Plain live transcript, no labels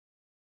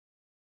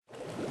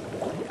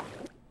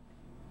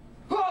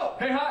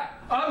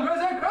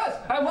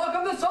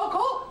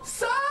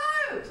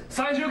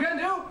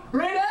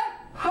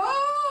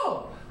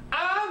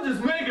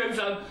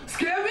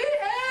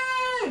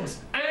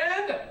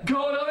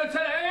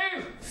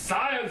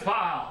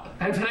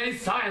and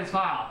today's science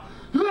file.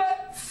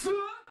 Let's...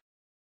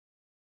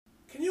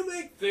 Can you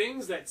make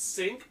things that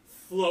sink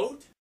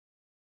float?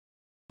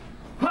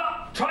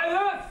 Try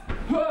this!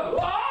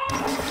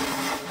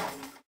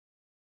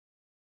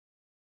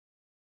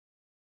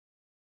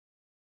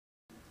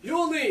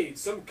 You'll need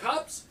some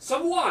cups,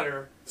 some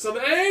water, some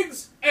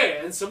eggs,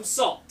 and some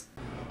salt.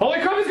 Holy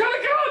crap, he's got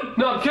a gun!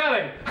 No, I'm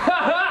kidding.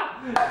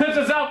 Get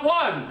yourself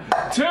 1,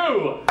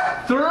 2,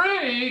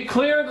 3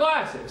 clear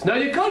glasses. Now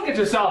you could get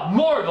yourself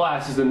more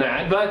glasses than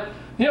that, but,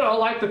 you know,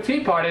 like the tea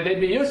party, they'd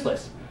be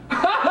useless.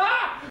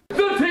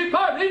 The tea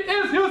party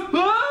is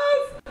useless!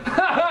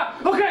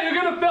 Okay, you're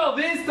gonna fill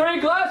these 3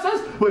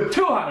 glasses with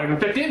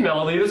 250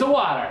 milliliters of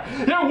water.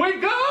 Here we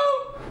go!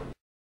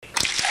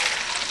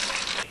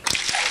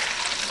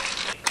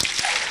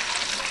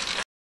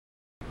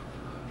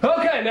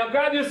 Okay, now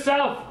grab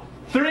yourself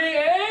 3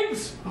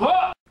 eggs.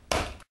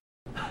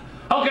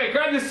 Okay,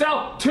 grab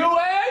yourself 2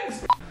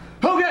 eggs.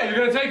 Okay, you're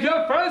gonna take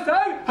your first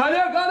egg and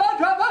you're gonna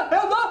drop it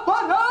in the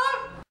water.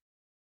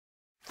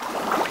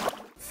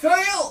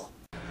 Fail!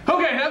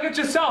 Okay, now get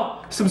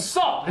yourself some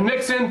salt and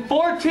mix in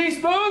 4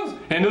 teaspoons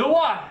into the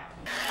water.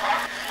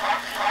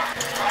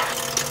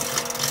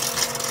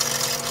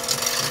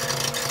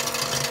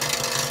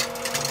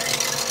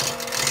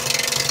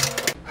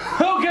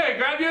 Okay,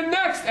 grab your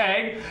next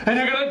egg and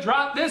you're gonna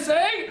drop this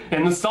egg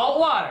in the salt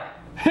water.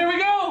 Here we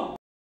go!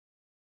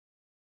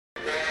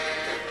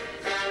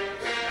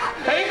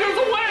 Anchors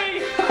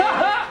away!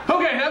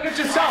 Okay, now get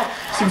yourself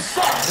some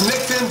salt and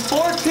mix in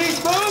 4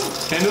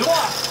 teaspoons into the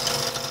water.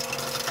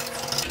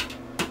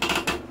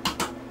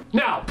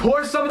 Now,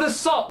 pour some of the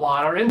salt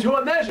water into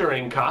a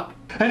measuring cup,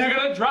 and you're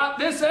gonna drop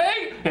this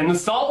egg in the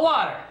salt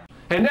water.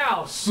 And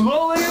now,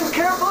 slowly and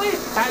carefully,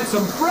 add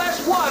some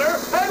fresh water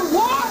and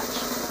watch!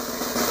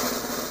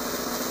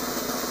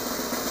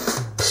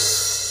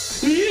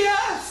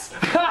 Yes!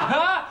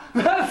 Haha!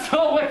 That's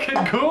so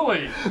wicked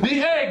gooey!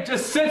 The egg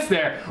just sits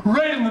there,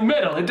 right in the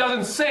middle. It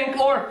doesn't sink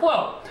or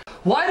float.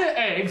 Why do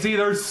eggs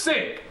either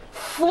sink,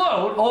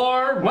 float,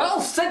 or, well,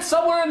 sit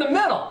somewhere in the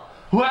middle?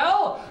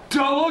 Well,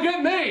 don't look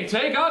at me.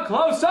 Take a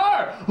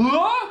closer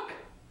look.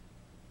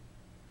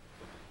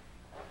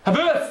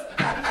 This.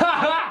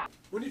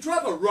 When you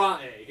drop a raw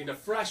egg into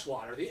fresh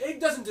water, the egg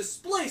doesn't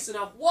displace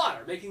enough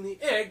water, making the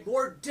egg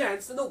more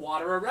dense than the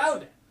water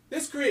around it.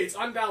 This creates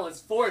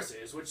unbalanced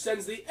forces, which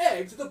sends the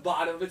egg to the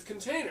bottom of its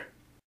container.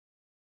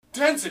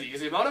 Density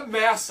is the amount of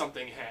mass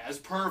something has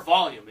per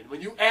volume, and when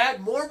you add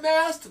more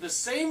mass to the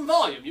same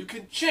volume, you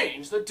can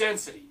change the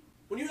density.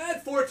 When you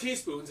add 4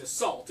 teaspoons of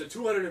salt to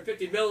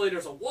 250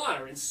 milliliters of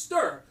water and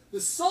stir,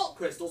 the salt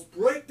crystals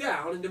break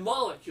down into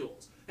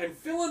molecules and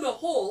fill in the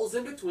holes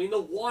in between the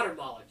water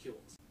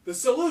molecules. The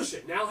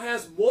solution now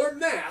has more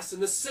mass in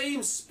the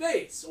same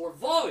space or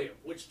volume,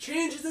 which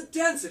changes the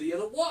density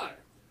of the water.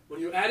 When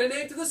you add an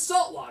egg to the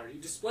salt water,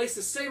 you displace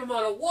the same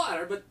amount of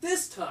water, but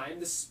this time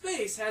the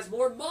space has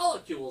more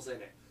molecules in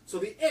it, so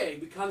the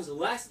egg becomes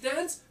less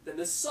dense than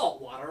the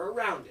salt water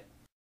around it.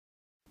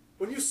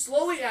 When you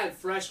slowly add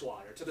fresh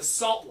water to the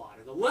salt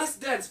water, the less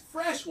dense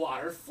fresh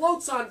water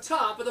floats on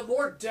top of the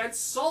more dense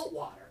salt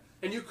water,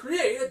 and you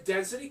create a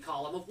density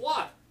column of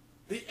water.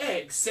 The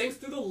egg sinks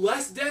through the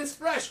less dense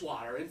fresh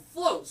water and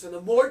floats in the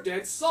more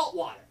dense salt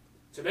water.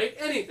 To make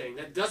anything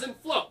that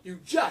doesn't float, you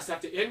just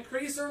have to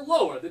increase or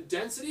lower the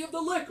density of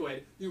the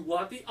liquid you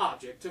want the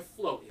object to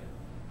float in.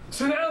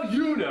 So now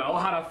you know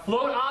how to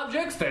float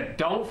objects that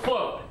don't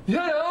float. You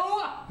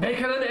know,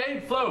 making an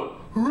egg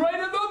float right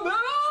in the middle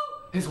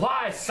is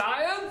why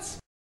science